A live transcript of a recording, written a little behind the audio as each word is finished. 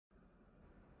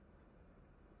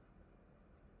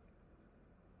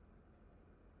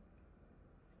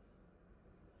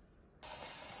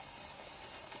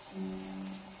I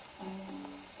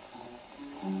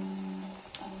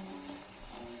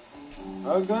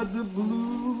got the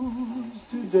blues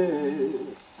today.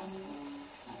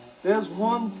 There's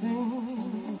one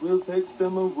thing will take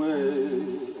them away.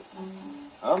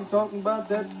 I'm talking about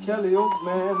that Calliope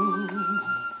man.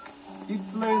 He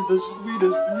plays the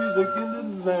sweetest music in the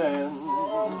land.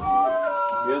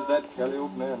 Here's that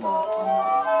Calliope man now.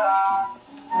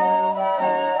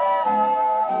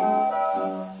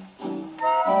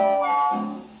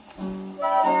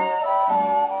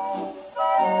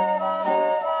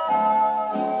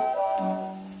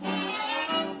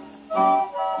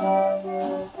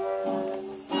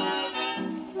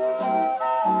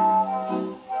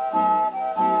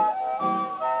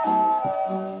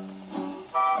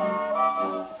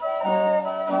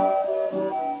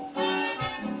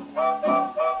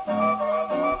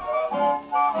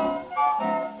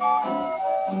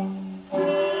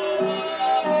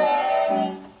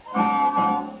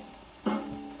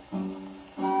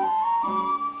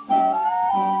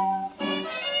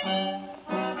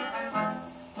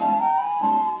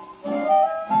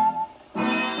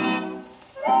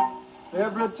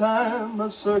 Every time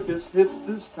a circus hits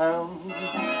this town,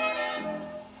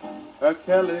 a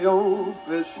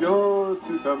Calliope is sure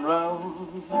to come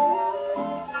round.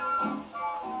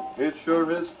 It sure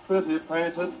is pretty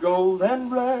painted gold and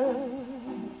red,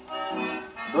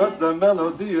 but the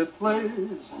melody it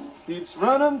plays keeps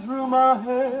running through my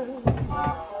head.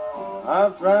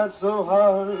 I've tried so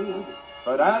hard,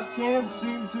 but I can't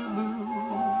seem to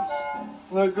lose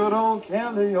the good old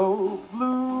Calliope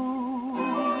blues.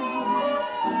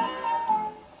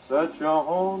 Such a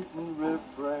haunting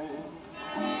refrain,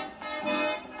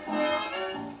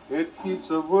 it keeps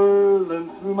a whirling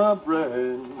through my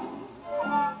brain.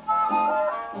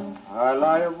 I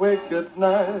lie awake at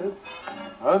night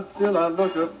until I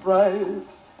look affright,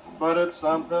 but it's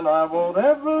something I won't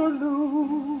ever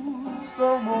lose.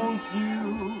 So won't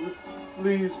you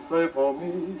please play for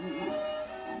me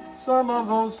some of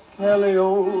those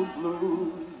Calliope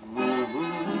blues?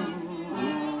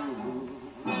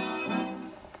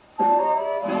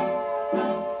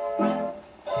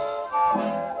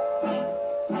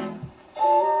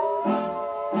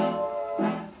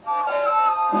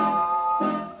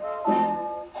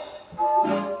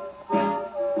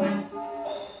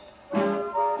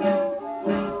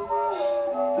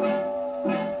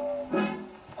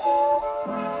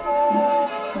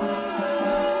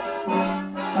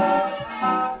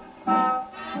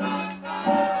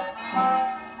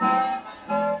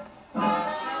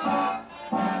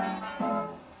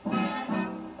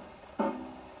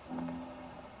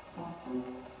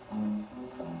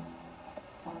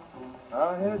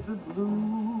 I had the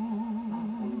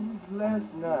blues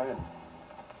last night,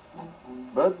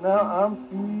 but now I'm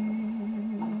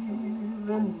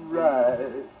feeling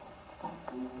right.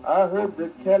 I heard the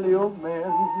Calliope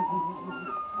man,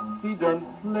 he done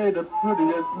played the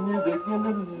prettiest music in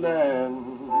the land.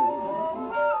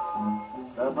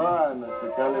 Bye-bye,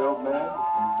 Mr. Calliope man.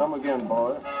 Come again,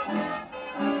 boy.